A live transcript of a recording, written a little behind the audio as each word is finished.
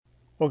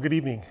Well, good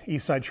evening,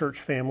 Eastside Church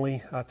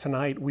family.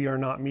 Tonight we are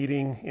not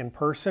meeting in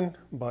person,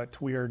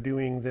 but we are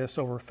doing this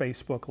over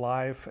Facebook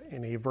Live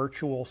in a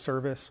virtual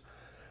service.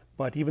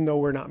 But even though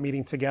we're not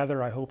meeting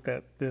together, I hope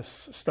that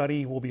this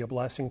study will be a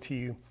blessing to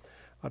you.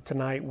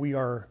 Tonight we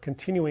are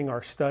continuing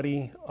our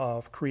study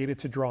of Created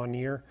to Draw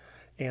Near,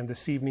 and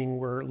this evening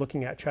we're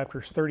looking at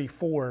chapters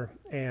 34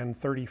 and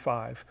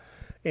 35.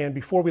 And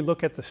before we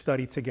look at the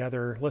study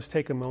together, let's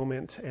take a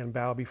moment and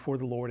bow before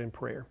the Lord in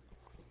prayer.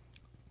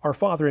 Our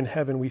Father in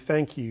heaven, we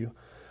thank you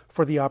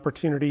for the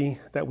opportunity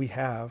that we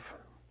have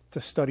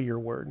to study your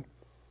word.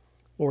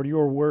 Lord,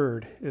 your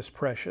word is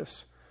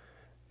precious.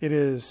 It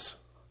is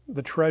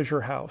the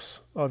treasure house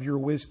of your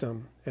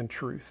wisdom and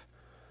truth.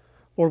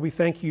 Lord, we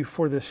thank you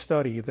for this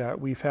study that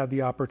we've had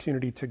the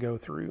opportunity to go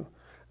through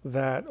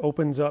that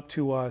opens up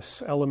to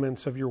us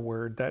elements of your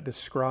word that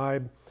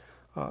describe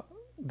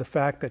the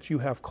fact that you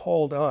have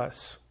called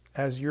us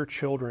as your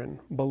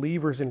children,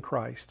 believers in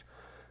Christ,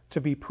 to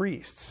be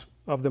priests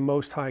of the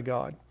Most High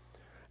God,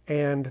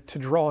 and to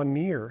draw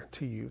near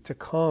to you, to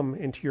come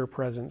into your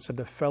presence and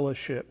to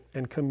fellowship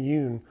and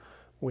commune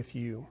with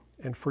you,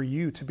 and for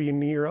you to be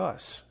near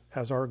us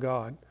as our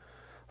God.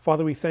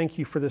 Father, we thank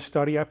you for this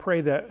study. I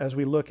pray that as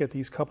we look at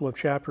these couple of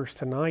chapters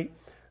tonight,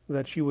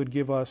 that you would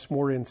give us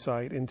more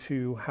insight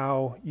into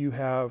how you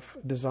have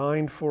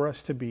designed for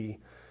us to be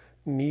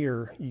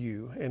near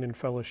you and in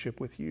fellowship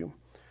with you,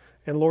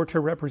 and Lord,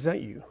 to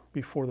represent you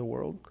before the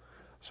world.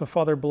 So,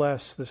 Father,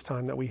 bless this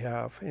time that we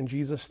have. In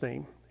Jesus'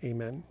 name,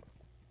 amen.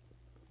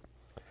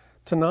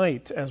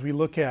 Tonight, as we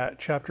look at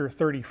chapter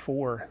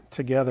 34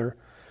 together,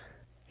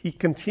 he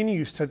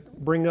continues to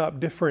bring up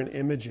different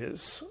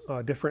images,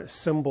 different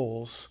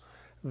symbols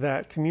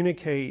that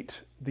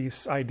communicate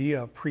this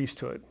idea of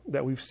priesthood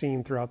that we've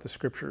seen throughout the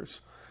scriptures.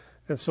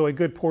 And so a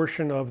good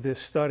portion of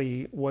this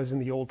study was in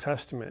the Old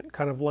Testament,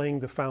 kind of laying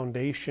the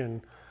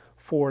foundation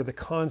for the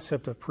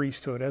concept of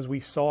priesthood as we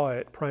saw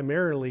it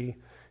primarily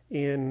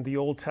in the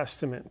Old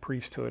Testament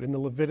priesthood, in the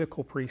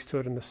Levitical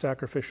priesthood and the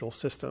sacrificial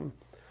system.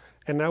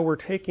 And now we're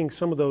taking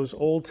some of those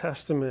Old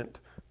Testament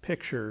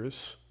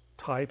pictures,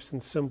 types,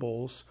 and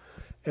symbols,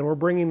 and we're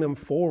bringing them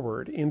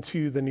forward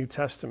into the New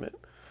Testament,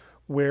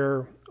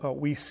 where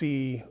we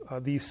see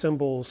these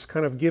symbols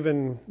kind of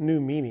given new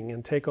meaning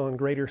and take on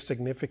greater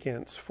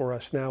significance for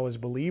us now as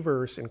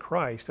believers in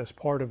Christ, as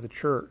part of the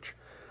church.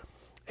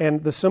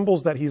 And the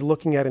symbols that he's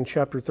looking at in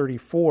chapter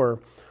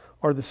 34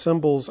 are the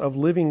symbols of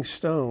living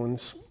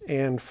stones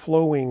and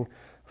flowing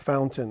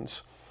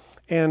fountains.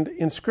 And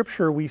in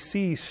Scripture, we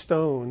see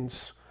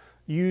stones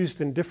used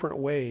in different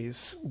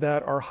ways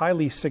that are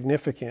highly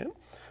significant.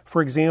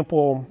 For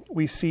example,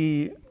 we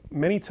see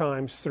many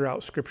times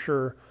throughout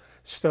Scripture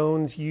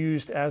stones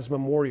used as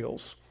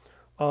memorials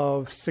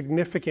of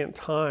significant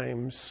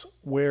times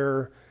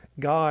where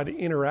God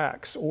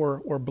interacts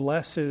or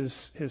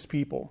blesses his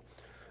people.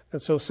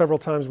 And so several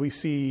times we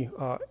see,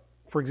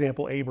 for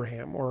example,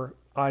 Abraham or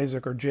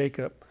Isaac or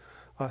Jacob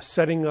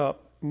setting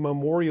up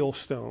memorial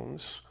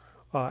stones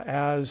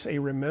as a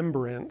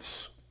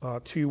remembrance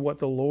to what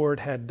the Lord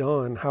had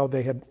done, how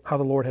the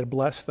Lord had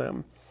blessed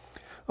them.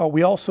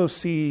 We also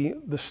see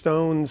the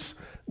stones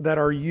that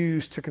are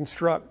used to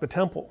construct the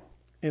temple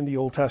in the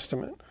Old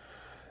Testament.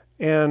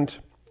 And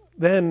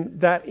then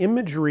that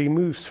imagery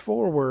moves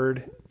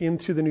forward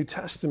into the New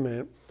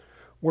Testament,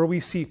 where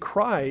we see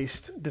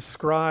Christ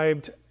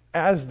described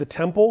as the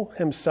temple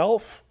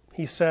himself.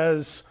 He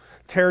says,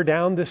 "Tear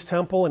down this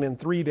temple, and in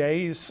 3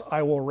 days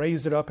I will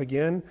raise it up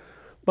again."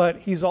 But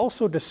he's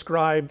also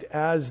described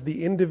as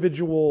the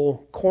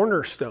individual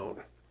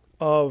cornerstone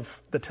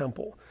of the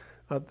temple,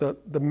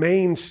 the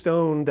main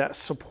stone that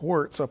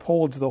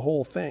upholds the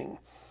whole thing.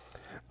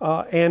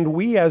 And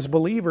we as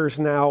believers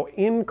now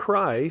in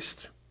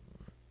Christ,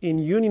 in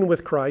union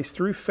with Christ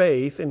through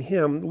faith in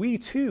him, we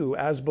too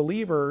as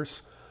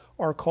believers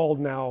are called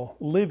now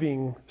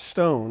living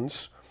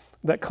stones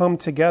that come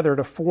together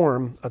to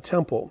form a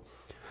temple.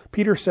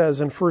 Peter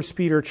says in 1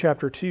 Peter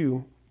chapter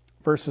 2,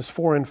 verses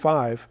 4 and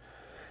 5,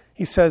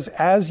 he says,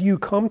 "As you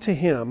come to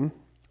him,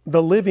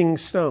 the living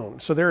stone."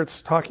 So there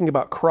it's talking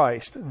about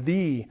Christ,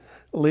 the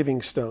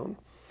living stone.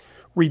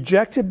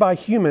 "Rejected by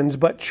humans,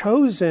 but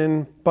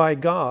chosen by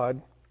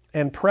God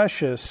and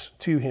precious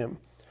to him.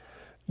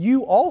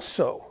 You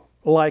also,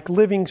 like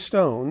living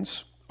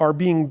stones, are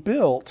being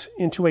built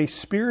into a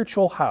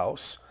spiritual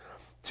house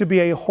to be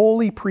a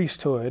holy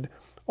priesthood,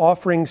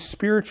 offering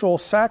spiritual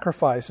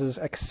sacrifices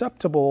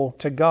acceptable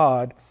to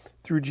God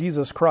through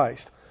Jesus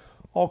Christ."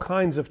 All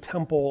kinds of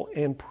temple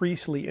and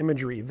priestly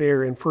imagery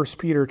there in 1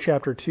 Peter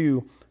chapter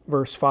 2,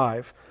 verse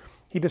 5.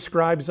 He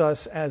describes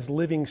us as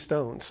living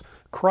stones.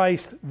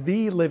 Christ,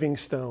 the living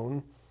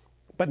stone,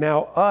 but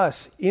now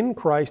us in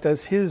Christ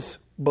as his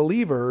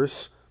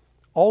believers,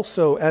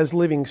 also as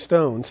living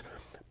stones,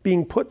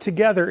 being put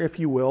together, if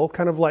you will,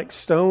 kind of like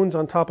stones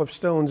on top of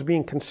stones,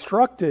 being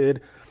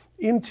constructed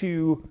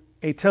into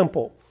a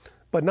temple,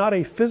 but not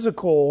a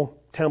physical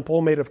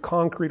temple made of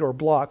concrete or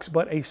blocks,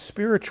 but a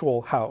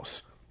spiritual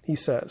house, he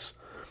says,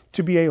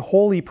 to be a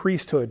holy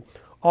priesthood,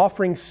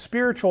 offering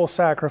spiritual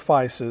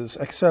sacrifices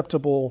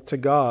acceptable to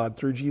God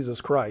through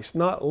Jesus Christ.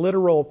 Not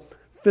literal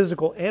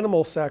physical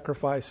animal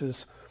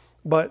sacrifices,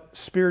 but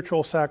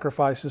spiritual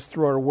sacrifices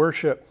through our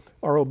worship,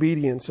 our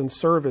obedience, and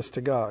service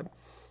to God.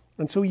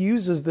 And so he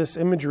uses this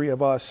imagery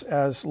of us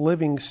as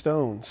living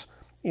stones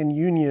in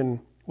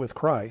union with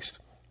Christ.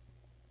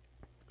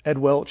 Ed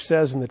Welch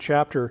says in the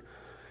chapter,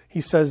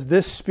 he says,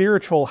 this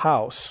spiritual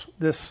house,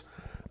 this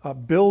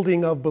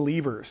building of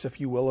believers, if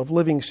you will, of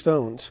living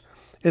stones,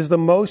 is the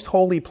most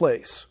holy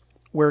place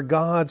where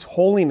God's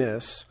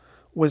holiness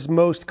was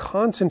most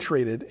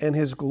concentrated and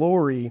his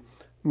glory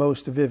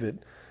most vivid.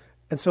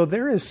 And so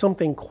there is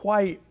something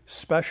quite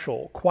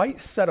special, quite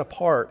set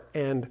apart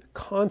and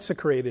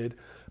consecrated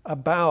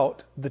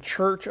about the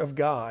church of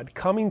God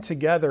coming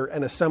together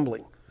and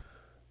assembling,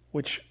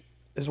 which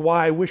is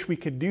why I wish we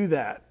could do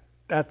that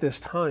at this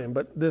time.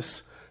 But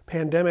this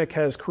pandemic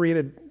has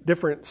created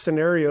different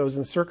scenarios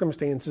and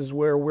circumstances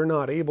where we're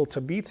not able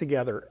to be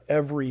together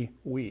every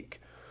week.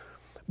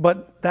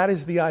 But that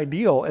is the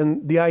ideal,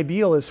 and the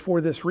ideal is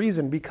for this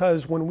reason,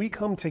 because when we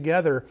come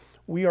together,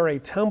 we are a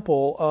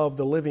temple of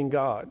the living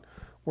God,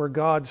 where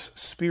God's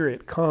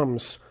Spirit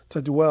comes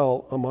to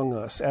dwell among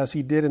us, as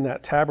he did in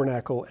that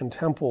tabernacle and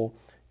temple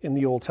in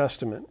the Old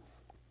Testament.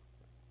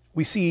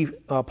 We see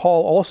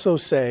Paul also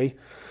say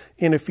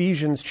in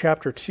Ephesians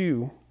chapter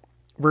 2,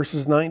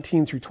 verses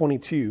 19 through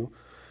 22,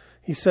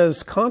 he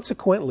says,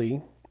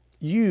 consequently,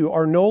 you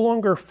are no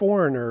longer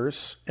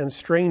foreigners and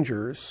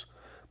strangers,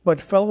 but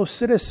fellow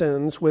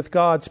citizens with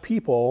God's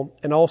people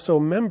and also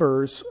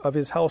members of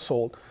his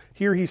household.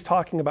 Here he's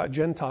talking about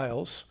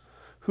Gentiles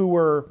who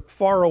were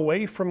far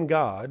away from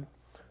God,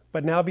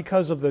 but now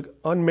because of the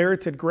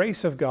unmerited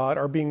grace of God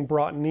are being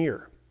brought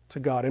near to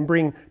God and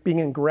being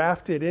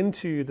engrafted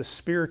into the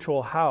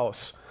spiritual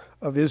house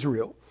of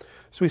Israel.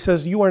 So he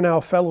says, you are now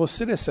fellow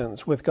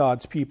citizens with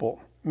God's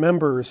people,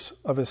 members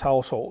of his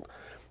household,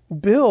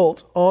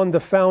 built on the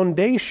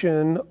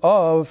foundation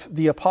of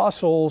the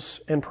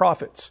apostles and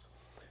prophets,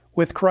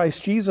 with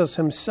Christ Jesus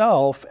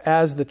himself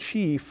as the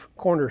chief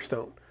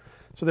cornerstone.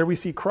 So there we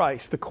see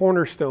Christ, the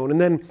cornerstone, and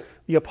then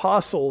the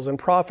apostles and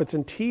prophets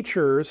and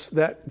teachers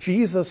that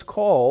Jesus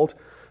called,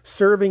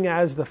 serving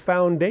as the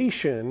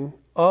foundation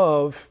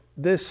of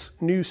this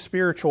new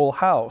spiritual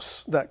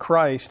house that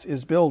Christ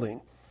is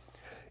building.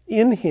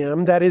 In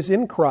him, that is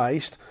in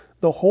Christ,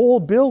 the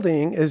whole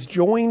building is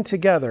joined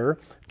together,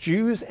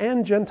 Jews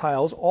and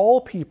Gentiles,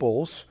 all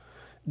peoples,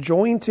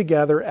 joined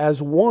together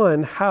as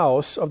one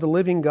house of the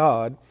living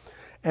God,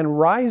 and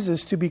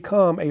rises to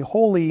become a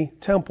holy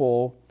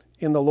temple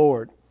in the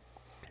Lord.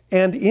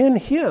 And in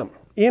him,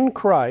 in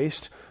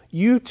Christ,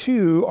 you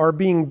too are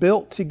being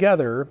built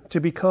together to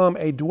become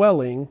a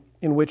dwelling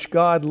in which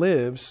God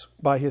lives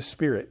by his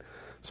Spirit.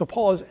 So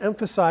Paul is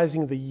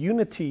emphasizing the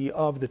unity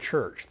of the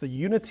church, the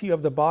unity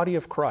of the body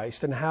of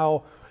Christ, and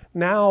how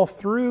now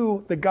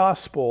through the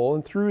gospel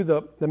and through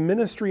the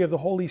ministry of the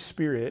Holy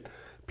Spirit,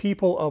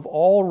 people of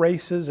all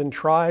races and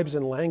tribes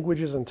and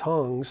languages and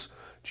tongues,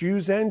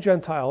 Jews and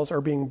Gentiles, are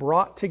being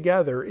brought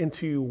together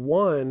into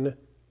one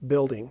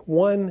building,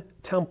 one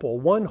temple,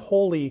 one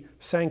holy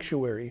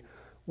sanctuary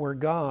where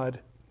God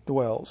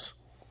dwells.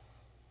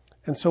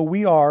 And so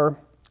we are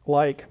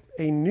like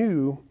a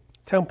new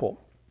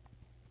temple.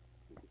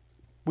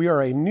 We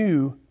are a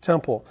new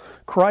temple.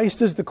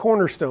 Christ is the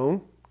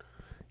cornerstone.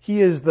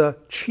 He is the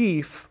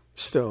chief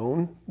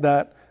stone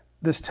that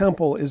this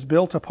temple is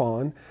built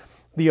upon.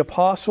 The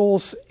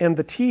apostles and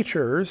the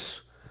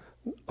teachers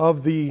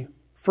of the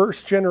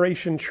first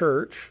generation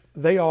church,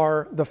 they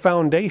are the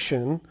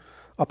foundation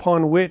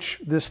upon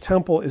which this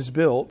temple is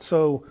built.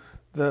 So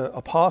the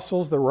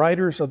apostles, the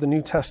writers of the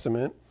New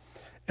Testament,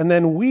 and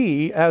then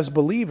we as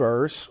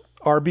believers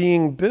are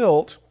being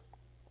built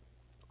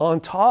on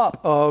top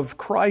of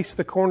Christ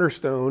the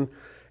cornerstone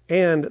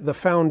and the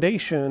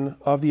foundation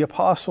of the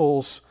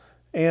apostles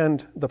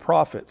and the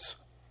prophets.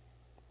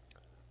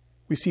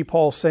 We see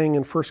Paul saying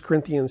in 1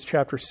 Corinthians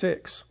chapter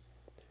 6,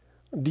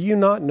 do you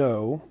not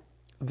know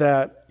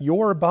that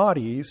your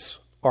bodies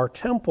are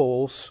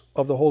temples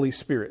of the Holy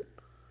Spirit,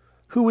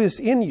 who is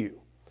in you,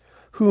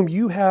 whom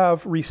you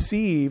have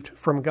received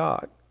from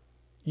God?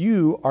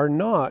 You are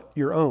not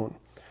your own.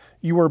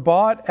 You were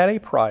bought at a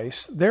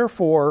price,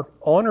 therefore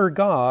honor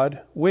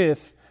God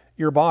with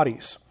your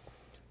bodies.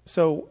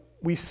 So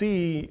we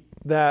see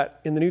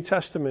that in the New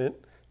Testament,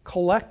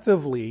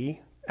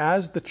 collectively,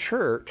 as the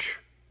church,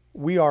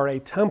 we are a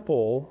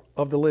temple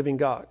of the living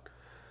God.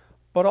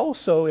 But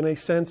also, in a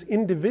sense,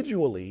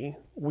 individually,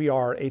 we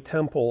are a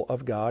temple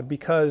of God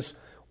because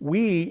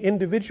we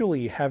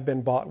individually have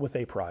been bought with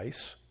a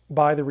price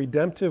by the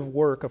redemptive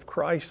work of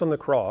Christ on the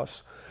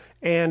cross.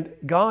 And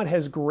God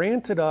has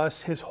granted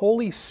us his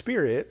Holy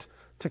Spirit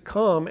to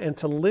come and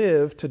to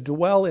live, to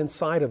dwell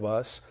inside of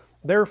us.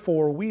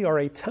 Therefore, we are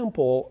a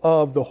temple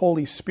of the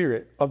Holy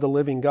Spirit of the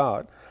living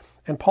God.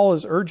 And Paul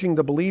is urging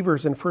the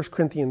believers in 1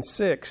 Corinthians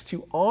 6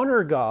 to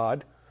honor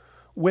God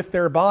with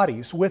their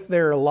bodies, with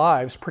their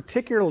lives,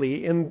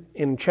 particularly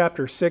in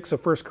chapter 6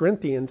 of 1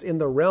 Corinthians, in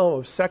the realm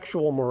of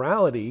sexual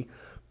morality.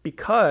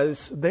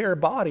 because their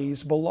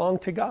bodies belong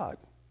to God.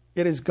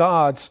 It is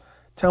God's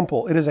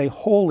temple. It is a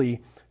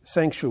holy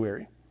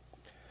sanctuary.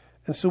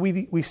 And so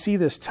we see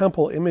this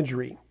temple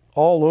imagery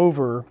all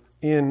over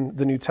in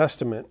the New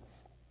Testament.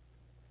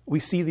 We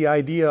see the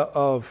idea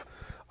of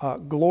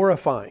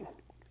glorifying.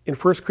 In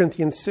 1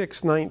 Corinthians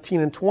 6, 19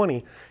 and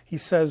 20, he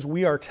says,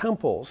 we are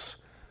temples.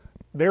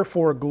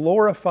 Therefore,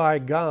 glorify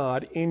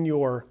God in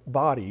your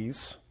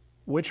bodies,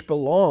 which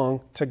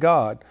belong to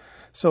God.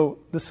 So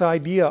this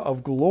idea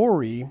of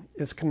glory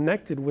is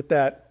connected with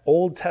that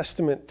Old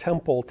Testament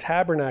temple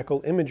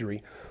tabernacle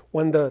imagery.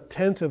 When the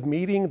tent of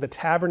meeting, the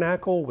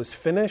tabernacle, was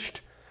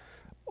finished,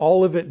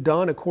 all of it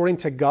done according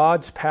to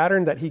God's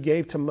pattern that he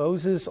gave to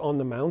Moses on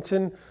the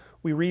mountain,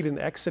 we read in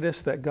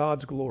Exodus that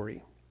God's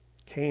glory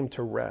came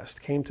to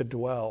rest, came to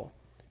dwell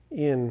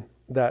in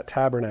that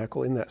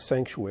tabernacle, in that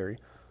sanctuary.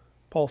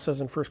 Paul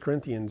says in 1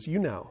 Corinthians,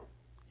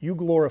 you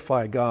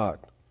glorify God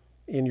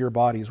in your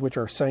bodies, which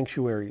are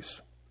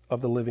sanctuaries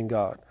of the living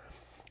God.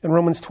 In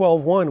Romans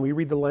 12:1, we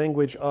read the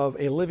language of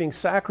a living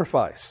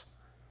sacrifice.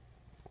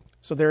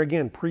 So there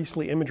again,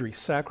 priestly imagery,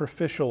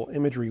 sacrificial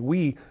imagery.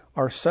 We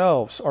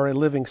ourselves are a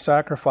living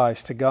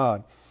sacrifice to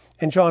God.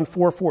 In John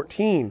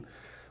 4:14,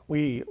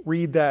 we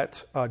read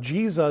that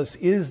Jesus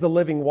is the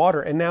living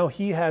water, and now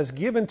he has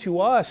given to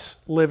us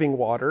living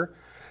water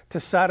to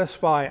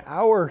satisfy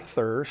our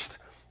thirst,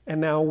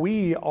 and now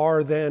we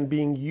are then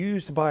being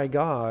used by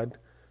God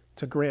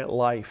to grant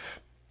life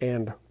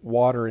and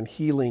water and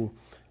healing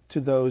to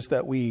those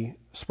that we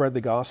spread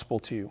the gospel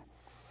to.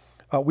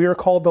 We are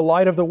called the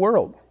light of the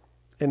world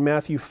in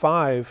Matthew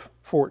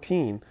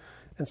 5:14.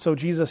 And so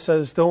Jesus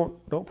says,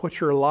 don't put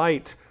your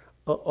light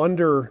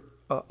under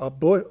a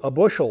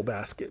bushel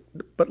basket,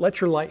 but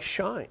let your light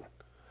shine,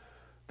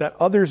 that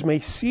others may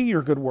see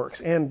your good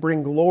works and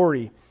bring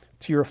glory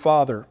to your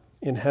Father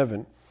in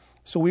heaven.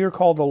 So we are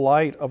called the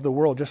light of the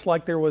world, just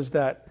like there was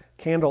that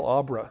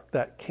candelabra,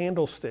 that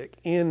candlestick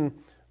in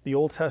the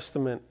Old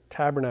Testament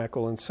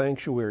tabernacle and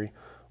sanctuary.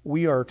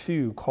 We are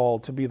too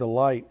called to be the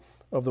light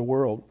of the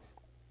world.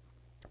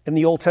 In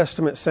the Old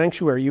Testament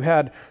sanctuary, you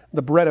had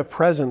the bread of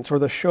presence, or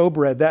the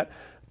showbread, that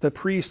the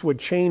priest would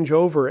change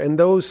over. And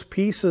those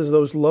pieces,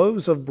 those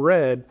loaves of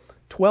bread,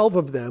 12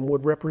 of them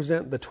would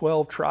represent the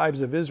 12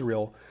 tribes of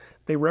Israel.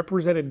 They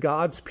represented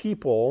God's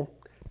people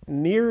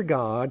near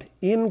God,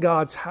 in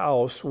God's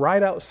house,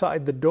 right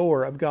outside the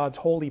door of God's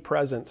holy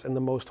presence in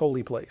the most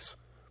holy place.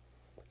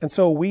 And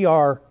so we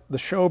are the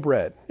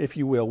showbread, if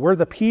you will. We're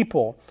the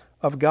people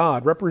of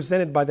God,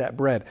 represented by that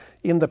bread,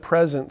 in the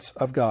presence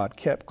of God,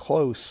 kept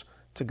close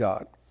to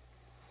God.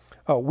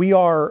 We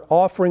are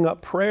offering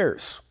up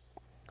prayers,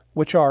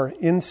 which are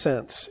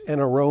incense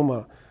and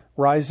aroma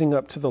rising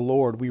up to the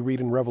Lord, we read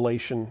in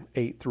Revelation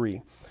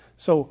 8:3.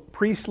 So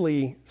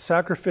priestly,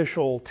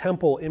 sacrificial,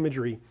 temple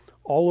imagery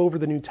all over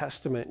the New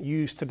Testament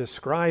used to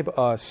describe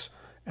us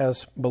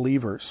as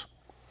believers.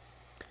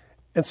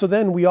 And so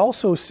then we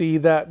also see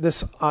that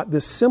this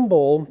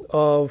symbol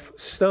of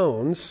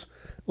stones,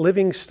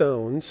 living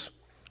stones,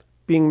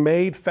 being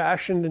made,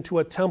 fashioned into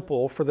a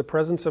temple for the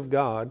presence of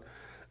God,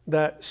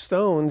 that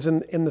stones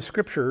in the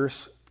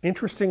Scriptures,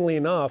 interestingly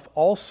enough,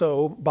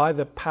 also by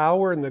the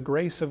power and the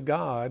grace of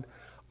God,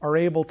 are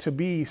able to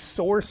be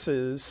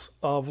sources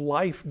of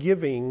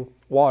life-giving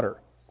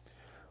water,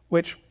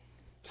 which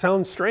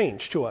sounds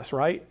strange to us,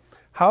 right?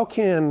 How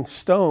can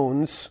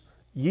stones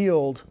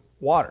yield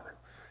water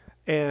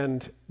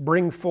and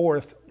bring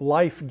forth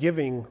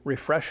life-giving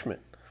refreshment?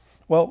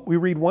 Well, we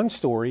read one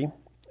story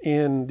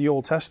in the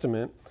Old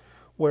Testament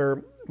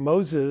where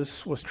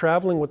Moses was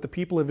traveling with the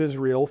people of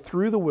Israel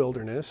through the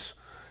wilderness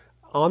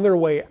on their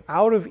way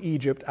out of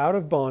Egypt, out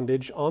of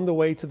bondage, on the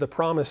way to the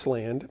promised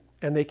land,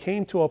 and they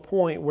came to a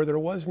point where there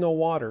was no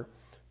water.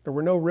 There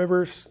were no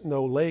rivers,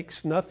 no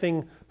lakes,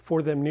 nothing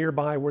for them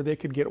nearby where they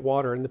could get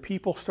water. And the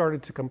people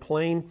started to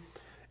complain,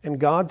 and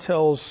God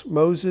tells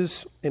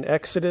Moses in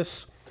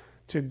Exodus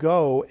to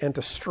go and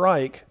to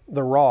strike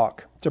the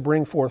rock to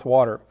bring forth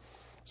water.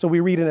 So we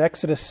read in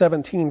Exodus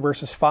 17,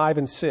 verses 5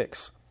 and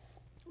 6.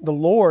 The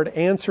Lord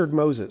answered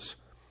Moses,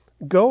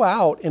 "Go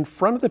out in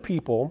front of the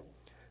people,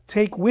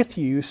 take with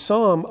you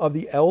some of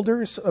the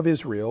elders of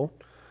Israel,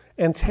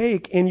 and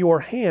take in your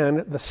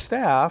hand the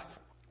staff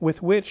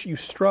with which you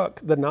struck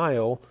the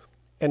Nile,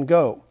 and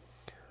go.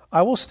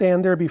 I will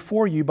stand there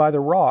before you by the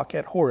rock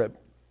at Horeb.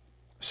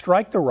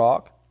 Strike the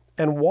rock,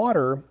 and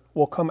water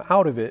will come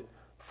out of it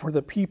for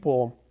the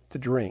people to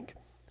drink."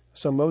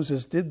 So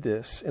Moses did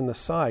this in the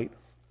sight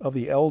of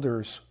the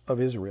elders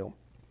of Israel.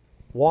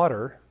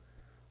 Water,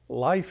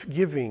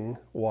 life-giving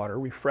water,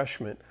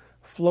 refreshment,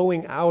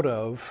 flowing out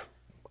of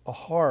a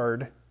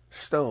hard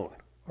stone,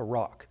 a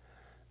rock.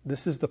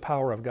 This is the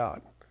power of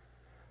God.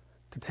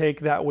 To take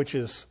that which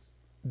is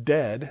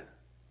dead,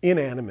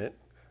 inanimate,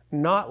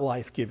 not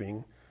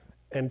life-giving,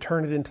 and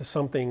turn it into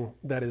something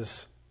that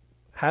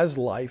has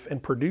life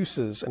and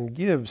produces and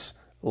gives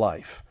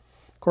life.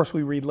 Of course,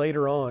 we read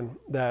later on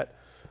that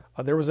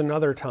there was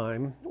another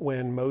time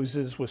when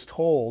Moses was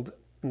told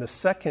in the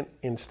second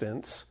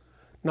instance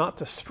not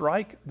to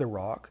strike the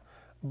rock,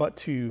 but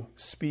to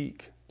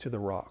speak to the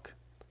rock,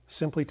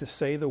 simply to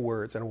say the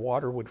words, and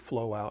water would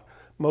flow out.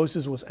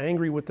 Moses was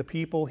angry with the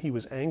people. He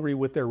was angry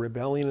with their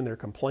rebellion and their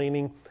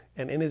complaining.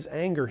 And in his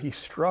anger, he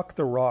struck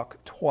the rock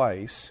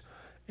twice,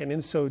 and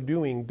in so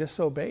doing,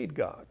 disobeyed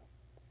God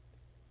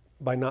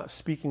by not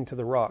speaking to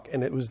the rock.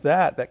 And it was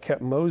that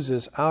kept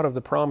Moses out of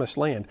the promised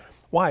land.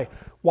 Why?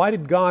 Why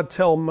did God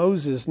tell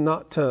Moses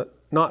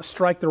not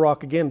strike the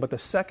rock again, but the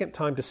second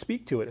time to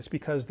speak to it? It's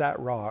because that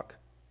rock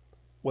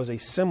was a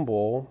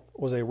symbol,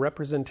 was a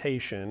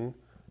representation,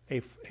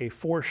 a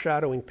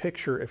foreshadowing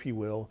picture, if you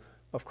will,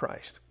 of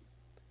Christ,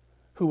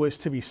 who was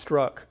to be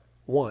struck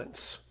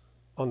once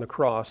on the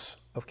cross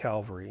of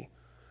Calvary.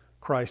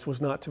 Christ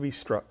was not to be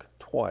struck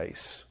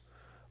twice,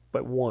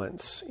 but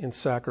once in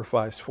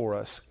sacrifice for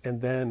us,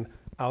 and then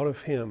out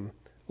of him,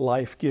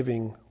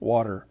 life-giving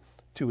water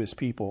to his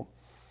people.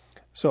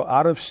 So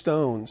out of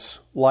stones,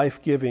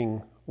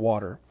 life-giving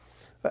water.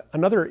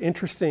 Another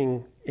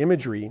interesting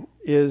imagery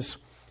is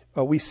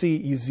we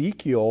see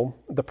Ezekiel,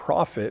 the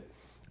prophet,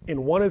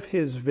 in one of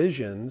his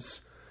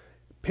visions,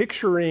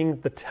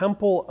 picturing the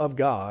temple of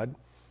God.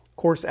 Of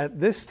course, at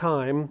this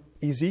time,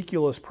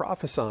 Ezekiel is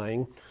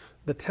prophesying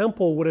the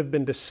temple would have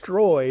been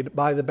destroyed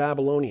by the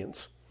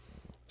Babylonians.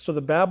 So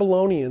the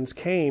Babylonians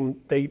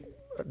came, they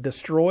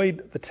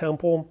destroyed the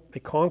temple, they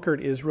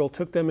conquered Israel,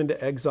 took them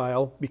into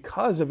exile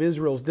because of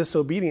Israel's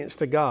disobedience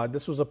to God.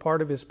 This was a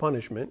part of his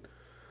punishment.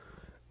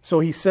 So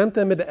he sent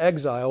them into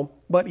exile,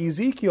 but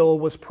Ezekiel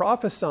was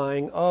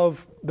prophesying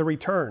of the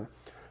return,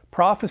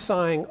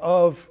 prophesying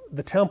of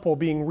the temple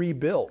being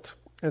rebuilt.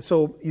 And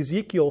so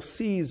Ezekiel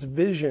sees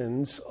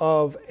visions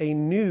of a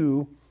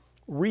new,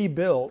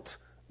 rebuilt,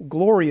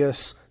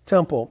 glorious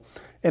temple.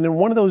 And in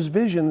one of those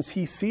visions,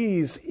 he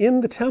sees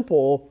in the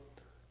temple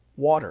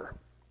water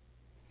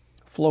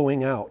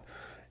flowing out.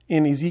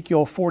 In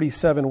Ezekiel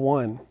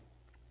 47:1,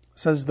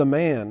 says, the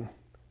man,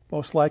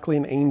 most likely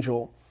an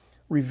angel,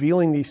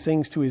 revealing these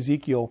things to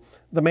Ezekiel,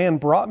 the man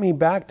brought me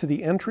back to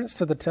the entrance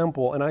to the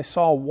temple, and I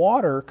saw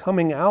water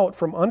coming out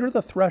from under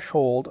the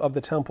threshold of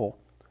the temple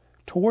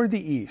toward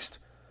the east,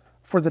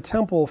 for the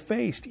temple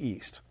faced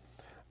east.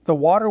 The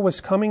water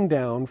was coming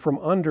down from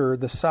under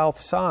the south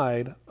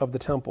side of the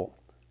temple,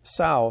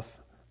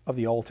 south of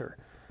the altar.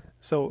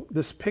 So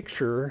this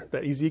picture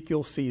that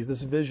Ezekiel sees,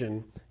 this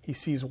vision, he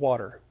sees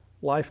water,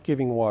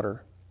 life-giving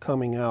water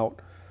coming out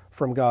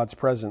from God's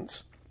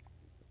presence.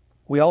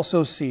 We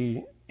also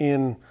see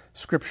in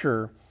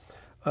Scripture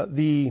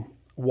the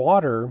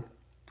water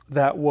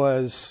that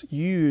was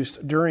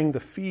used during the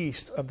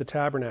Feast of the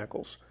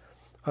Tabernacles.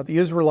 The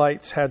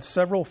Israelites had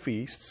several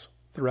feasts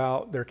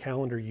throughout their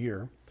calendar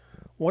year.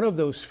 One of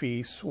those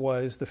feasts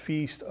was the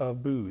Feast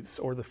of Booths,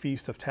 or the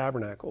Feast of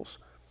Tabernacles.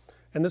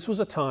 And this was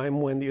a time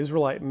when the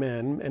Israelite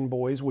men and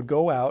boys would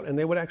go out and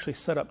they would actually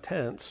set up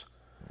tents,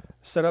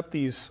 set up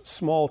these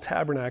small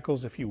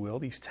tabernacles, if you will,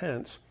 these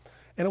tents.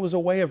 And it was a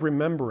way of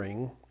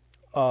remembering,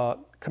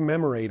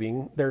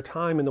 commemorating their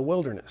time in the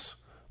wilderness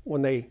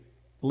when they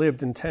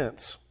lived in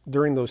tents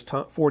during those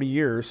 40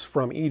 years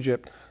from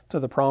Egypt to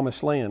the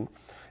Promised Land.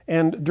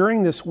 And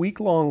during this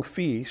week-long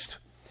feast,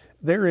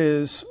 there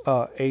is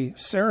a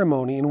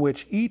ceremony in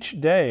which each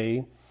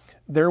day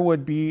there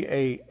would be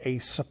a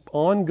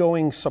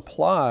ongoing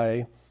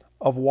supply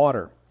of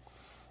water.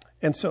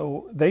 And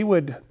so they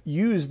would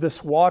use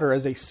this water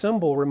as a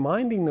symbol,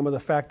 reminding them of the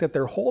fact that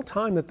their whole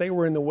time that they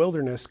were in the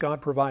wilderness,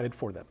 God provided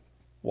for them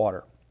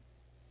water.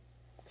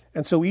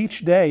 And so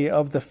each day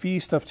of the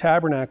Feast of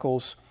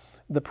Tabernacles,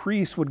 the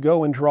priest would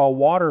go and draw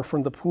water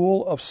from the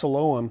pool of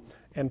Siloam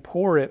and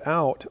pour it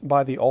out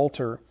by the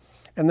altar.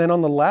 And then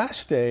on the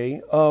last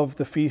day of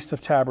the Feast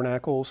of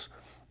Tabernacles,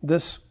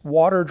 this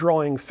water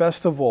drawing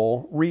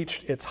festival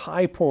reached its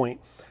high point,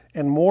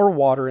 and more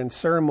water and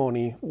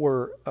ceremony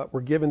were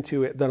given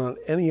to it than on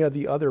any of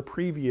the other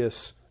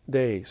previous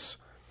days.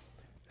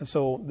 And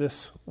so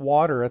this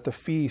water at the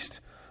Feast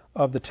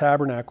of the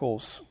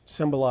Tabernacles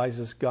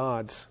symbolizes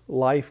God's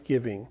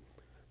life-giving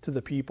to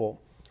the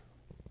people.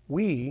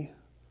 We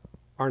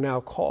are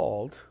now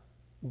called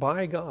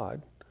by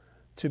God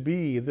to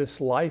be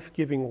this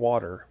life-giving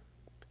water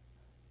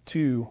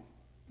to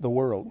the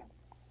world.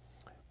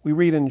 We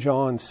read in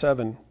John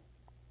 7,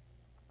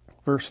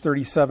 verse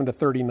 37 to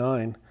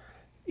 39,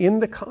 in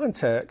the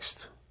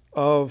context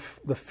of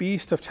the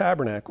Feast of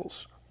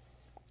Tabernacles,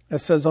 it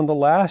says, on the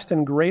last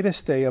and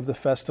greatest day of the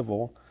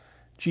festival,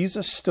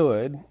 Jesus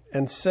stood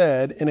and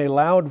said in a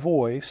loud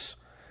voice,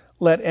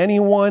 let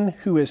anyone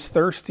who is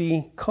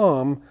thirsty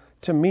come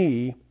to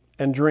me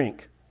and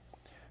drink.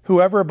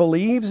 Whoever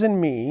believes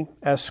in me,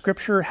 as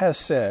Scripture has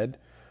said,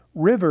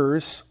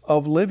 rivers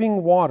of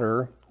living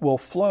water will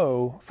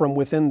flow from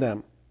within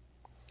them.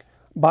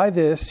 By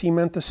this he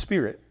meant the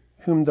Spirit,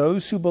 whom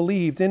those who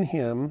believed in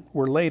him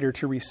were later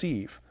to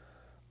receive.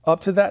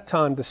 Up to that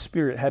time the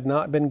Spirit had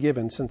not been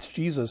given, since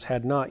Jesus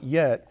had not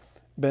yet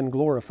been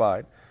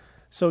glorified.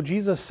 So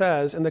Jesus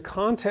says, in the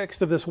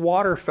context of this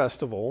water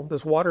festival,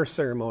 this water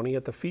ceremony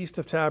at the Feast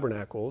of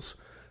Tabernacles,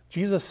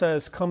 Jesus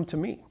says, come to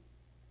me,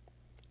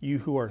 you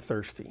who are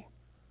thirsty,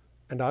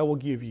 and I will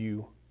give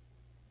you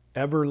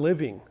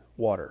ever-living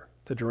water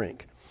to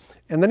drink.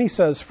 And then he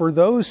says, for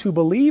those who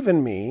believe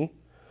in me,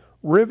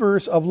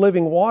 rivers of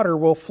living water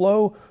will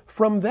flow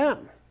from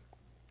them.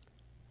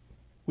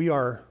 We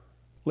are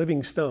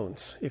living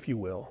stones, if you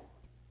will,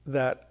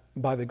 that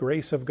by the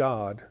grace of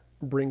God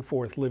bring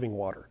forth living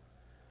water.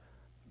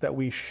 That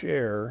we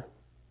share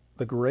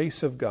the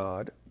grace of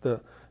God,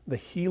 the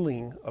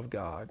healing of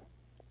God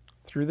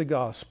through the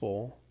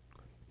gospel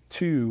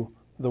to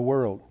the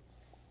world.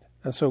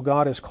 And so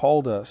God has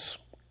called us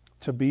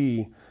to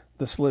be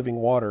this living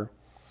water.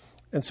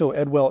 And so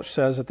Ed Welch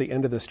says at the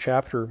end of this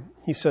chapter,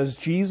 he says,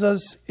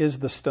 Jesus is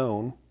the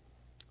stone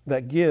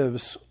that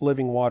gives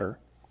living water.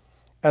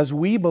 As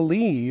we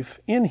believe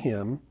in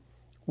him,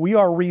 we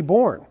are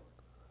reborn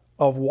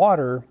of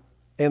water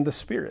and the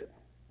Spirit,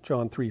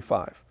 John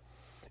 3:5,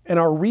 and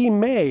are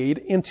remade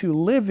into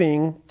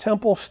living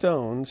temple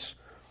stones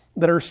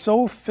that are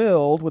so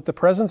filled with the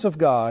presence of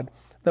God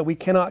that we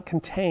cannot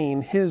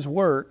contain his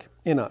work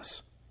in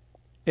us.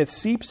 It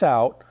seeps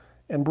out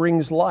and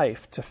brings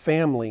life to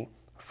family,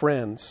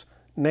 friends,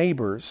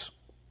 neighbors,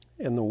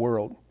 and the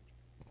world.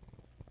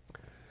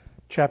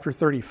 Chapter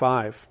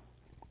 35,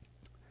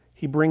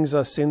 he brings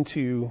us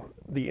into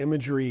the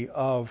imagery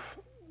of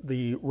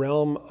the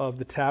realm of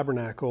the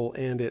tabernacle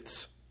and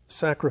its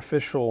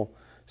sacrificial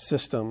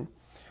system.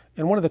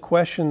 And one of the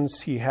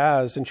questions he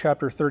has in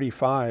chapter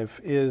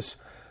 35 is,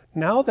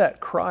 now that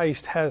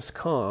Christ has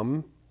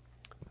come,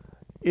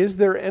 is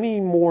there any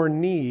more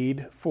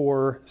need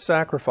for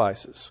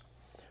sacrifices?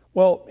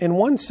 Well, in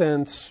one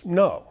sense,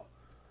 no.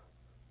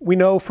 We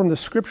know from the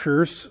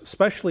scriptures,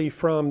 especially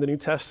from the New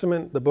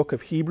Testament, the book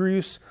of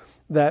Hebrews,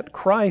 that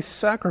Christ's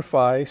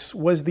sacrifice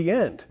was the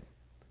end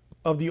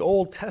of the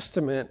Old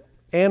Testament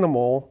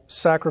animal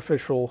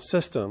sacrificial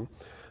system,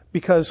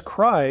 because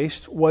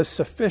Christ was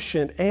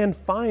sufficient and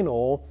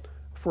final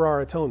for our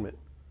atonement.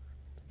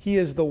 He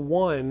is the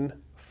one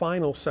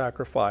final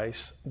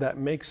sacrifice that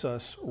makes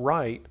us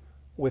right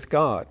with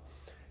God.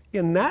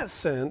 In that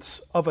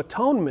sense of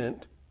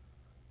atonement,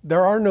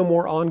 there are no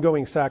more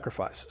ongoing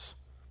sacrifices.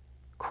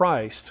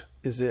 Christ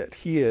is it.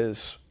 He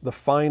is the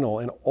final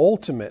and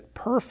ultimate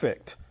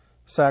perfect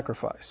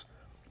sacrifice.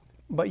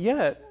 But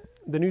yet,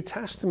 the New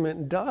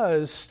Testament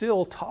does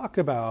still talk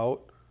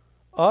about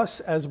us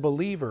as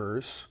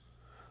believers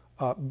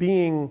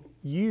being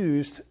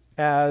used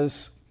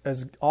as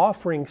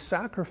offering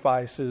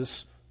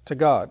sacrifices to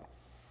God.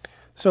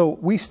 So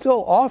we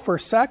still offer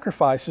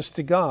sacrifices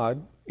to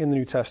God in the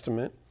New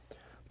Testament,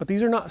 but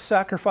these are not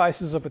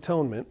sacrifices of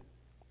atonement.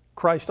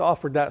 Christ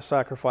offered that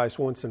sacrifice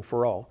once and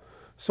for all.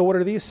 So what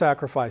are these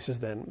sacrifices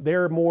then?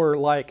 They're more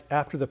like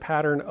after the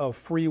pattern of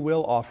free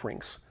will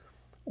offerings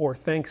or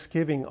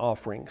thanksgiving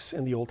offerings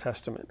in the Old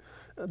Testament.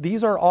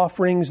 These are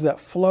offerings that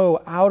flow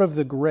out of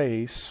the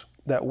grace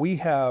that we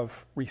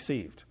have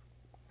received.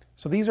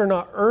 So these are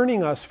not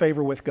earning us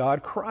favor with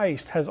God.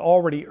 Christ has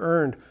already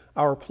earned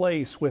our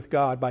place with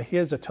God by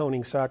his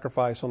atoning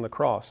sacrifice on the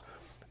cross.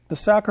 The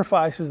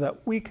sacrifices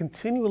that we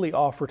continually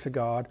offer to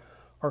God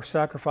are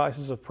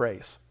sacrifices of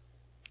praise,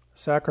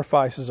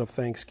 sacrifices of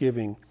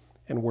thanksgiving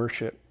and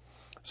worship.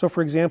 So,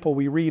 for example,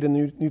 we read in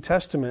the New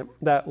Testament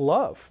that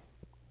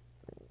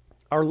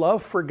our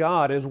love for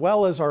God, as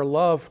well as our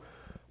love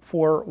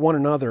for one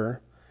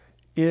another,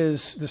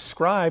 is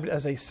described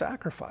as a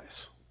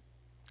sacrifice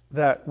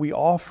that we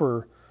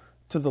offer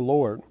to the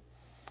Lord.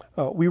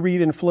 We read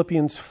in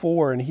Philippians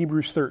 4 and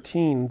Hebrews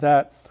 13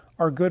 that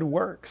our good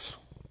works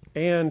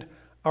and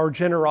our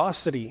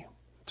generosity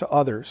to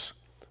others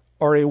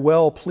are a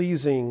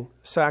well-pleasing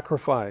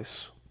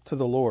sacrifice to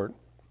the Lord.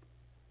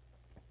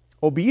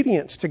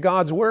 Obedience to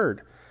God's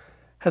word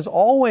has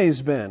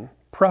always been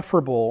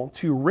preferable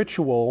to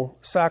ritual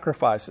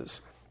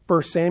sacrifices.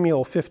 1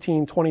 Samuel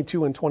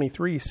 15:22 and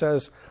 23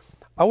 says,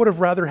 I would have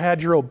rather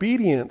had your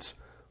obedience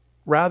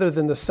rather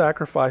than the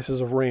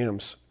sacrifices of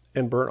rams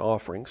and burnt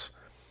offerings.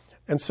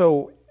 And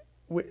so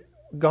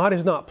God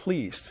is not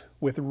pleased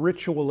with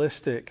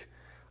ritualistic,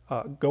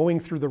 going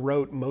through the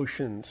rote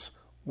motions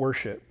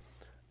worship.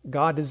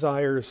 God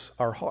desires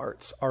our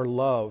hearts, our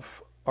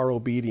love, our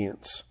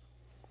obedience.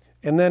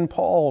 And then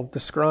Paul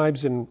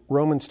describes in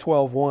Romans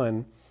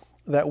 12:1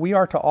 that we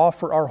are to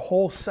offer our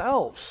whole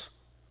selves,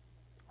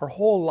 our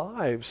whole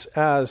lives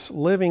as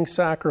living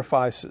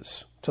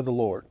sacrifices to the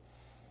Lord.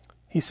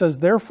 He says,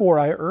 therefore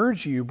I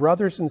urge you,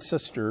 brothers and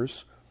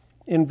sisters,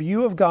 in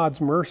view of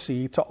God's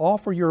mercy, to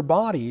offer your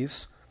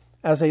bodies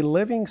as a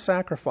living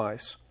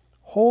sacrifice,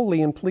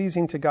 holy and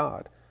pleasing to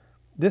God.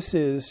 This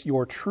is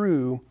your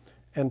true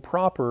and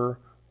proper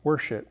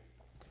worship.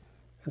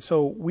 And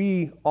so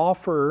we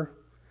offer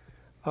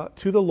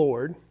to the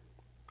Lord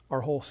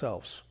our whole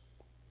selves,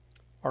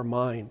 our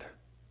mind,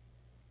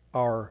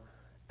 our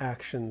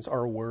actions,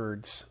 our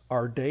words,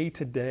 our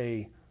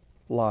day-to-day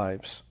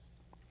lives.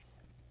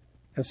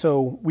 And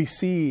so we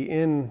see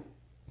in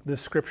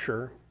this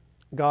scripture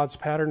God's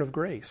pattern of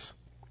grace,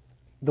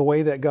 the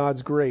way that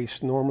God's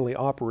grace normally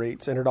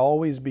operates, and it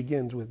always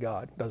begins with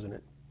God, doesn't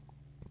it?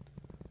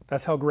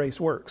 That's how grace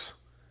works.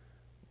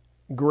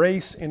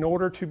 Grace, in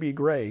order to be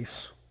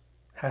grace,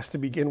 has to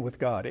begin with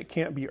God. It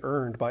can't be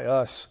earned by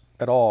us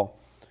at all.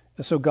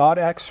 And so God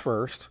acts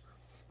first,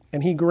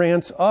 and he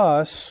grants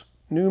us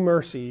new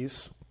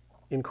mercies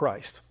in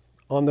Christ.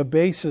 On the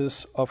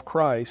basis of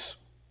Christ's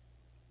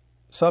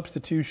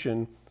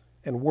substitution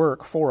and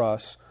work for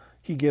us,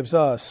 he gives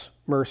us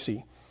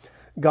mercy.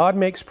 God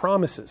makes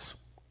promises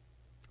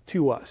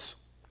to us,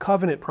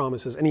 covenant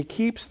promises, and he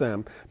keeps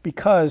them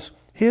because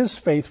his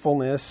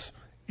faithfulness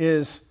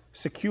is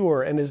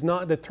secure and is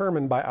not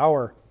determined by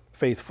our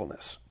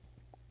faithfulness.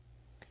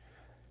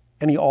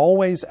 And he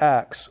always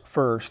acts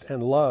first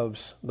and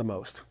loves the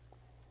most.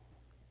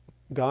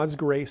 God's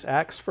grace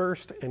acts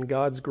first, and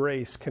God's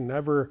grace can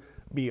never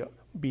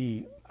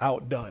be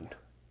outdone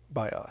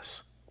by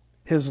us.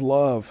 His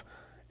love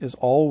is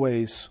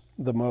always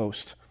the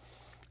most.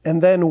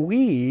 And then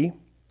we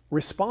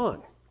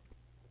respond.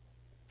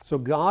 So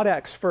God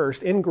acts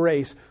first. In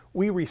grace,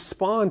 we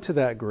respond to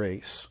that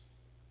grace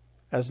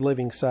as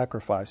living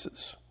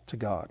sacrifices to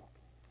God.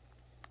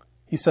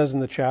 He says in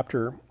the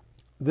chapter,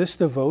 this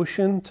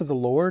devotion to the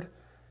Lord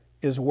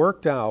is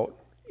worked out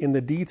in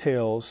the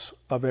details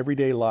of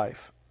everyday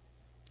life.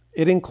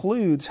 It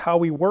includes how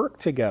we work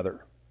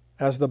together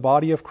as the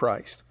body of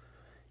Christ,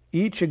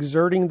 each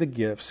exerting the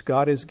gifts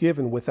God has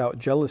given without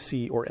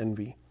jealousy or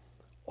envy,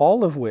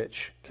 all of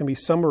which can be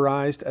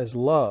summarized as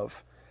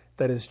love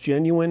that is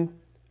genuine,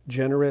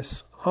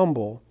 generous,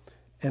 humble,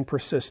 and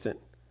persistent,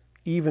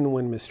 even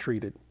when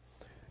mistreated.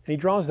 And he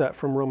draws that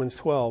from Romans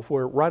 12,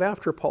 where right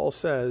after Paul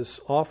says,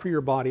 offer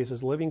your bodies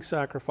as living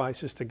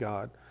sacrifices to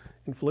God,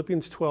 in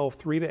Philippians 12,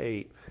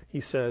 3-8,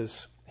 he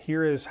says,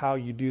 here is how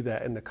you do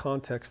that in the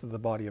context of the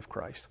body of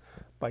Christ,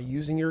 by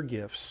using your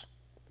gifts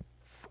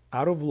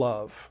out of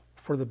love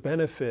for the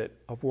benefit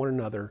of one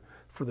another,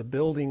 for the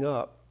building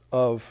up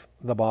of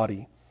the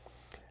body.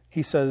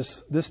 He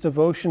says, this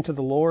devotion to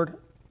the Lord,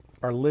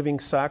 our living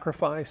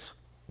sacrifice,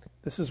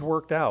 this is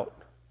worked out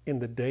in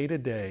the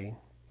day-to-day,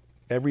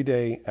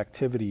 everyday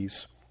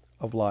activities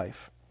of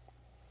life.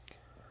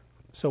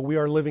 So we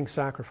are living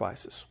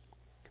sacrifices.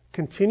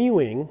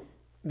 Continuing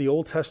the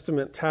Old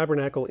Testament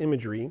tabernacle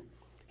imagery,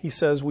 he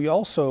says we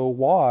also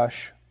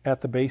wash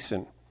at the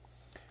basin.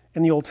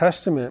 In the Old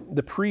Testament,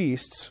 the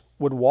priests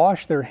would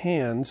wash their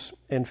hands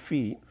and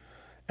feet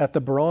at the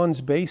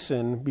bronze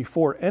basin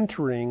before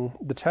entering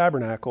the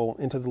tabernacle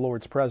into the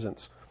Lord's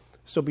presence.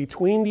 So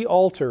between the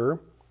altar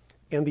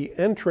and the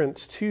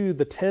entrance to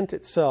the tent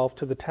itself,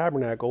 to the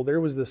tabernacle,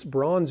 there was this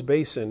bronze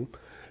basin,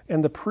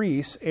 and the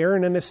priests,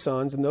 Aaron and his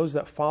sons, and those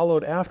that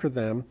followed after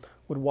them,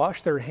 would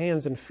wash their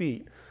hands and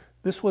feet.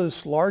 This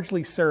was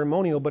largely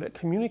ceremonial, but it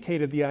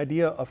communicated the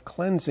idea of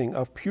cleansing,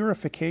 of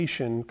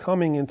purification,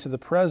 coming into the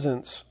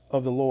presence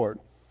of the Lord.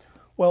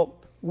 Well,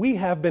 we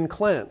have been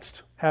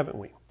cleansed, haven't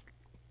we?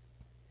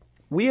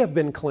 We have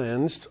been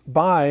cleansed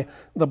by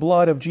the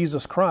blood of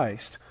Jesus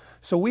Christ.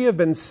 So we have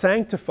been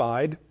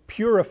sanctified,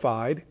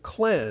 purified,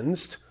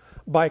 cleansed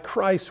by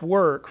Christ's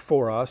work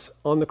for us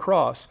on the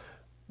cross.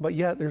 But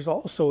yet there's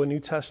also a New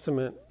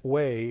Testament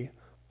way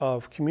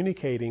of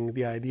communicating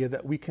the idea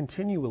that we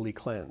continually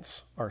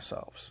cleanse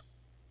ourselves.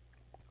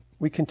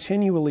 We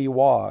continually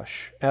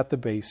wash at the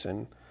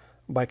basin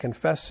by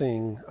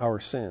confessing our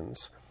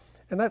sins.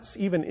 And that's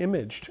even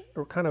imaged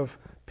or kind of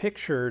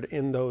pictured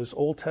in those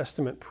Old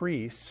Testament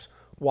priests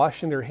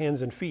washing their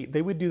hands and feet.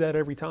 They would do that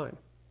every time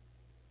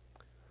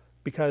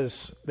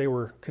because they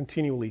were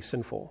continually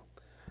sinful.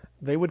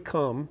 They would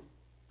come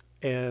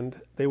and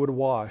they would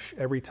wash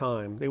every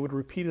time. They would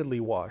repeatedly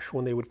wash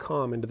when they would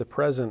come into the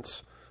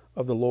presence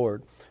of the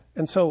Lord.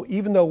 And so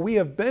even though we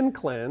have been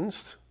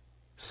cleansed,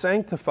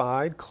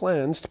 sanctified,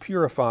 cleansed,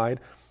 purified,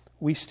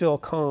 we still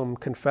come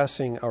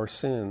confessing our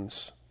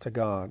sins to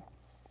God.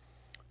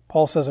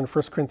 Paul says in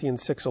 1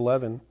 Corinthians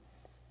 6:11,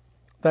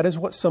 that is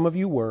what some of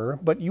you were,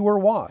 but you were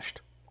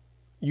washed.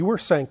 You were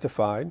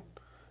sanctified.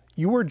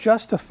 You were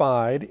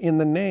justified in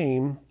the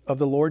name of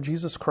the Lord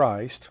Jesus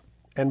Christ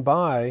and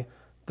by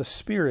the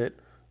Spirit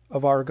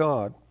of our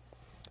God.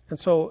 And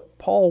so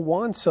Paul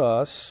wants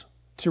us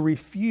to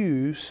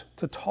refuse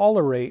to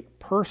tolerate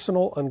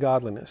personal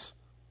ungodliness.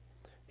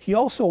 He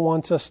also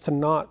wants us to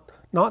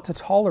not to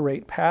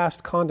tolerate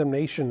past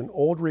condemnation and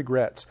old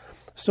regrets.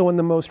 So in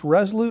the most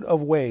resolute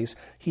of ways,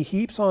 he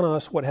heaps on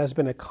us what has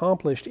been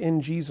accomplished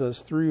in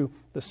Jesus through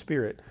the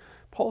Spirit.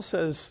 Paul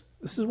says,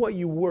 this is what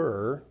you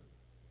were,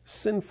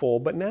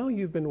 sinful, but now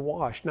you've been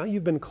washed, now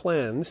you've been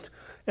cleansed.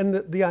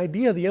 And the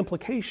idea, the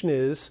implication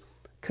is,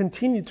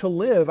 continue to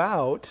live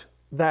out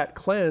that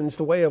cleansed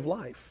way of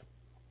life.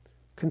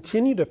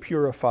 Continue to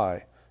purify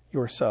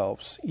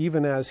yourselves,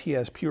 even as he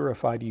has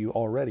purified you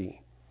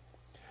already.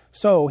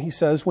 So, he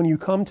says, when you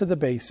come to the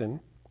basin,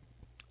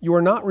 you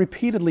are not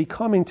repeatedly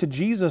coming to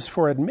Jesus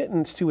for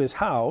admittance to his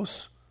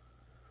house.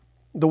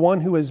 The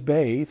one who is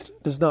bathed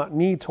does not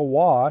need to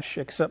wash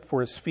except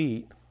for his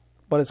feet,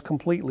 but is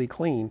completely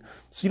clean.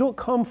 So you don't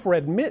come for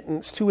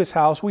admittance to his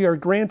house. We are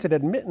granted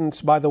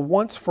admittance by the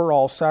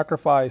once-for-all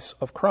sacrifice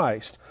of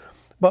Christ.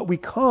 But we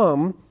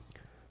come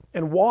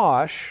and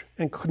wash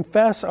and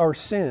confess our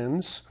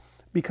sins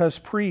because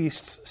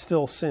priests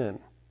still sin.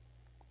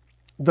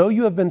 Though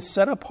you have been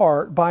set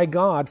apart by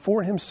God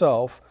for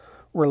himself,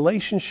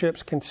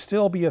 relationships can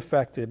still be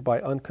affected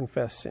by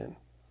unconfessed sin.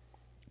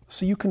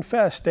 So you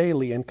confess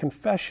daily, and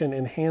confession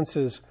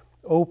enhances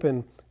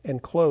open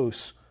and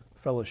close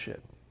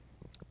fellowship.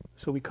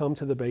 So we come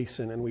to the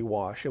basin and we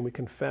wash and we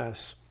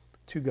confess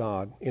to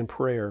God in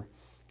prayer,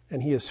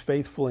 and He is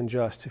faithful and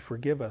just to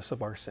forgive us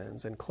of our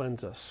sins and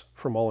cleanse us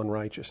from all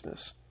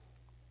unrighteousness.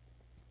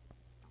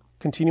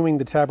 Continuing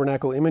the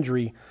tabernacle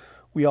imagery,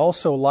 we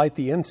also light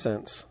the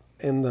incense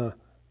in the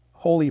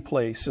holy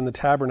place in the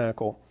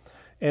tabernacle.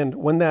 And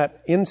when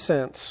that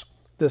incense,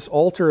 this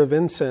altar of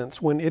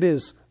incense, when it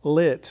is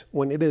lit,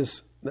 when it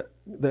is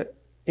the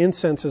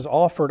incense is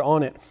offered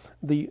on it,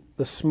 the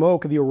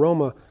smoke, the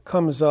aroma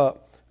comes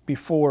up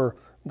before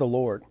the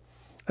Lord.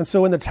 And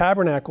so in the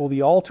tabernacle,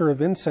 the altar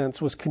of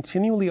incense was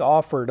continually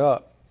offered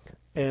up.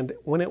 And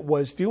when it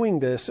was doing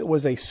this, it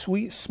was a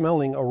sweet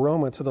smelling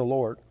aroma to the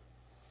Lord.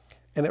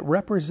 And it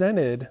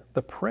represented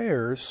the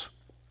prayers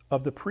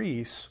of the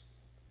priests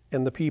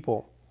and the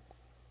people.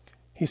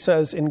 He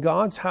says, in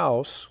God's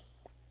house,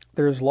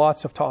 there's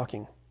lots of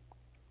talking.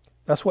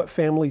 That's what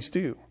families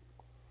do.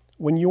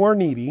 When you are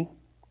needy,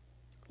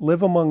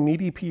 live among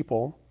needy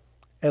people,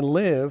 and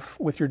live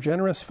with your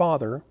generous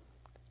Father,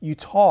 you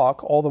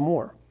talk all the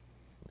more.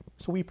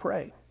 So we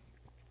pray.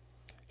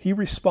 He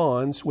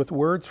responds with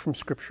words from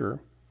Scripture.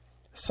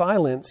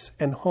 Silence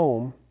and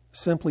home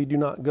simply do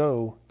not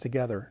go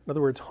together. In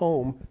other words,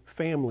 home,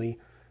 family,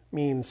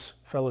 means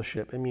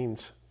fellowship. It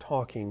means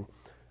talking.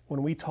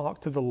 When we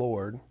talk to the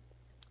Lord,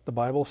 the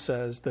Bible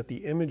says that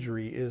the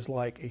imagery is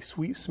like a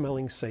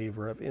sweet-smelling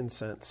savor of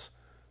incense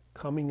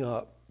coming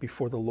up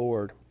before the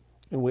Lord,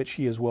 in which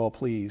He is well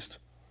pleased.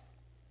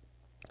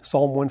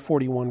 Psalm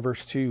 141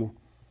 verse 2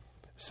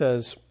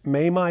 says,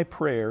 "May my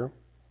prayer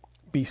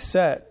be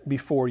set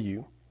before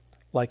you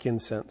like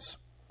incense.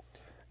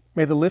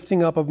 May the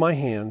lifting up of my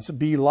hands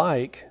be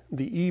like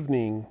the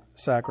evening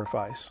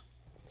sacrifice."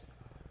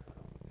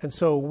 And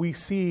so we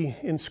see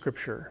in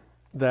Scripture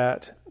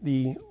that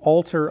the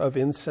altar of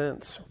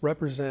incense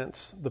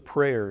represents the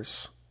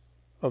prayers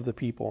of the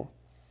people.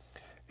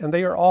 And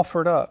they are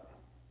offered up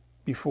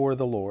before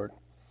the Lord,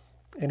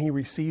 and He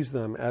receives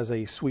them as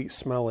a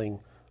sweet-smelling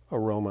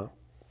aroma.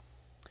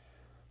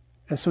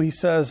 And so He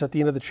says at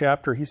the end of the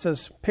chapter, He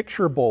says,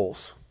 picture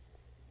bowls.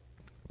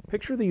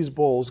 Picture these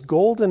bowls,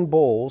 golden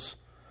bowls,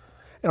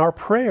 and our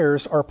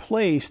prayers are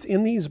placed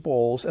in these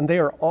bowls, and they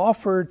are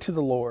offered to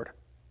the Lord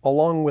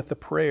along with the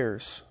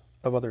prayers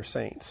of other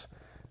saints.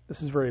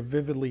 This is very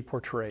vividly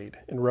portrayed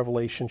in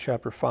Revelation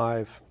chapter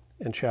 5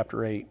 and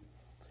chapter 8.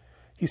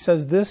 He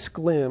says this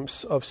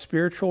glimpse of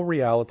spiritual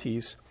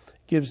realities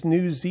gives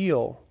new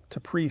zeal to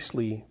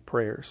priestly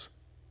prayers.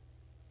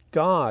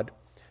 God,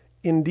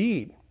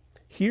 indeed,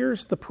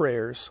 hears the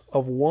prayers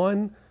of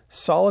one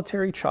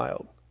solitary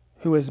child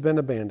who has been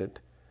abandoned.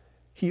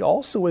 He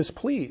also is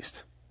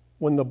pleased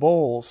when the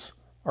bowls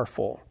are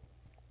full.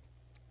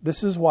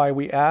 This is why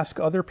we ask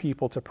other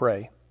people to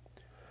pray.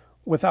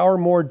 With our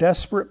more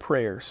desperate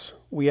prayers,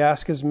 we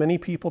ask as many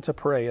people to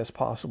pray as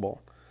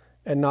possible,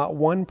 and not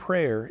one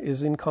prayer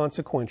is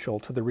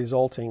inconsequential to the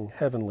resulting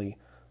heavenly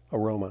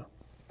aroma.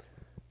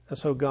 And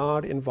so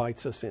God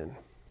invites us in.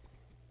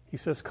 He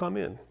says, come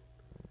in,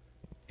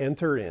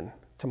 enter in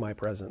to my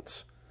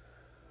presence.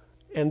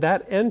 And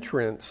that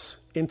entrance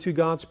into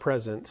God's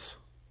presence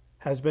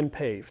has been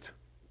paved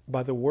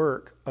by the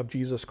work of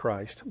Jesus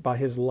Christ, by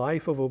His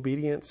life of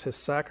obedience, His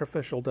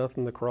sacrificial death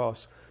on the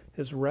cross,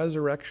 His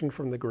resurrection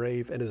from the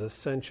grave, and His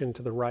ascension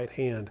to the right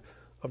hand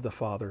of the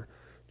Father.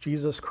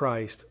 Jesus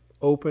Christ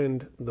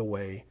opened the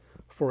way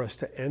for us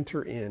to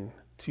enter in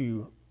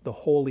to the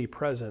holy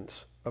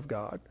presence of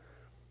God.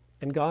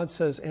 And God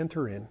says,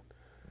 enter in.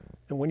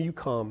 And when you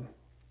come,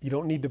 you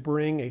don't need to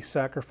bring a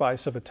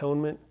sacrifice of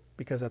atonement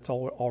because that's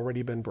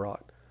already been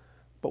brought.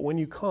 But when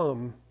you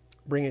come,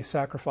 bring a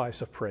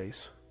sacrifice of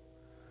praise.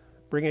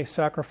 Bring a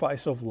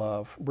sacrifice of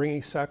love. Bring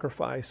a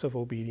sacrifice of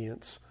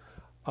obedience.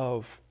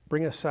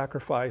 Bring a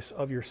sacrifice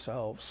of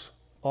yourselves,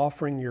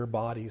 offering your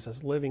bodies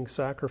as living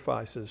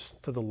sacrifices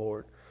to the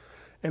Lord.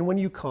 And when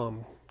you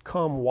come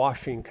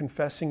washing,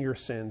 confessing your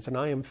sins, and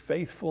I am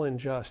faithful and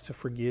just to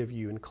forgive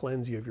you and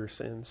cleanse you of your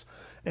sins.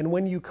 And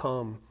when you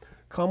come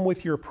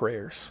with your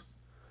prayers.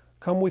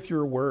 Come with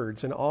your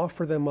words and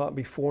offer them up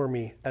before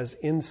me as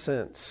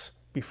incense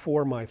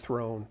before my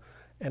throne,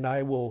 and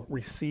I will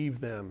receive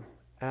them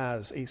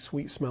as a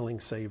sweet-smelling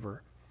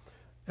savor.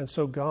 And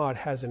so God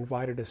has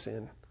invited us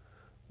in.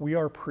 We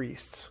are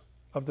priests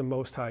of the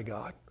Most High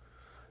God.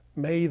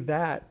 May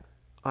that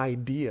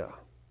idea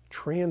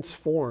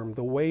transform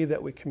the way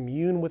that we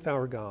commune with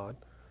our God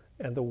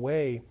and the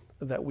way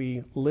that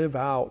we live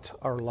out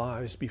our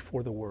lives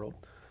before the world,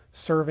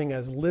 serving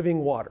as living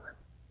water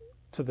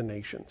to the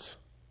nations,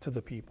 to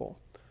the people.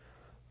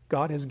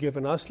 God has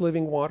given us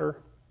living water.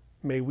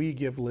 May we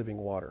give living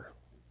water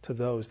to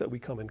those that we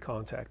come in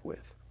contact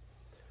with.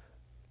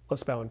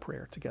 Let's bow in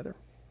prayer together.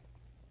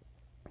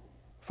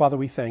 Father,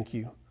 we thank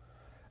you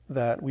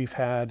that we've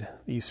had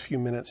these few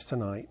minutes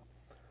tonight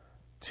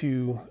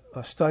to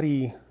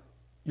study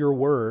your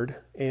word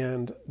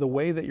and the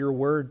way that your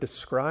word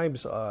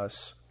describes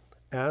us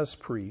as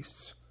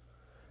priests,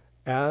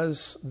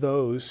 as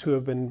those who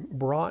have been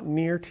brought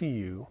near to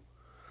you.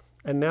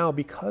 And now,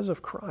 because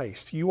of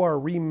Christ, you are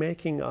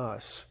remaking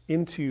us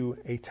into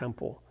a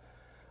temple.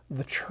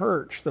 The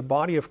church, the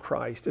body of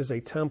Christ, is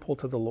a temple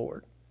to the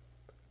Lord.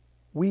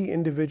 We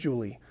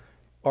individually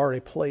are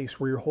a place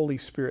where your Holy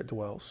Spirit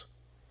dwells.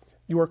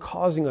 You are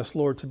causing us,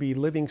 Lord, to be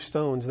living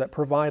stones that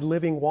provide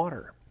living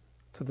water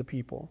to the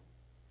people.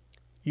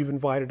 You've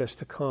invited us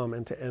to come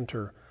and to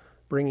enter,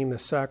 bringing the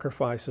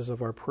sacrifices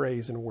of our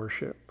praise and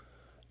worship.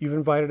 You've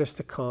invited us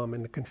to come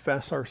and to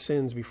confess our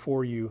sins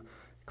before you,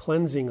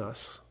 cleansing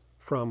us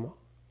from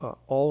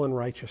all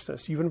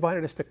unrighteousness. You've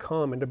invited us to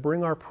come and to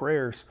bring our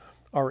prayers,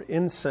 our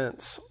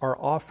incense, our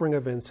offering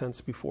of incense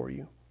before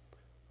you.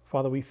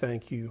 Father, we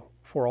thank you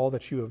for all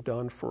that you have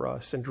done for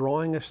us and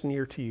drawing us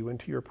near to you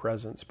into your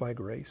presence by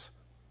grace.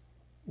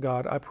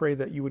 God, I pray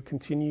that you would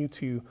continue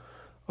to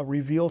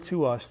reveal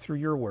to us through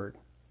your word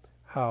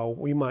how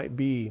we might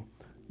be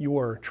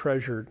your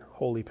treasured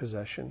holy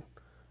possession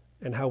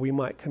and how we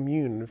might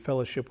commune and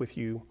fellowship with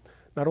you,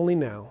 not only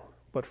now,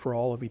 but for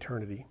all of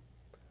eternity.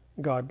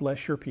 God,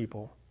 bless your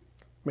people.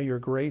 May your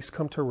grace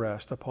come to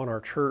rest upon our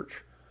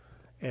church,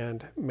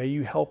 and may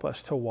you help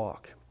us to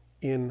walk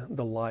in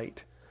the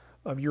light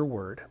of your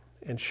word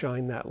and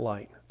shine that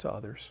light to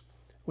others.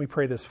 We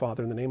pray this,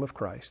 Father, in the name of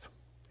Christ.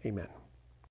 Amen.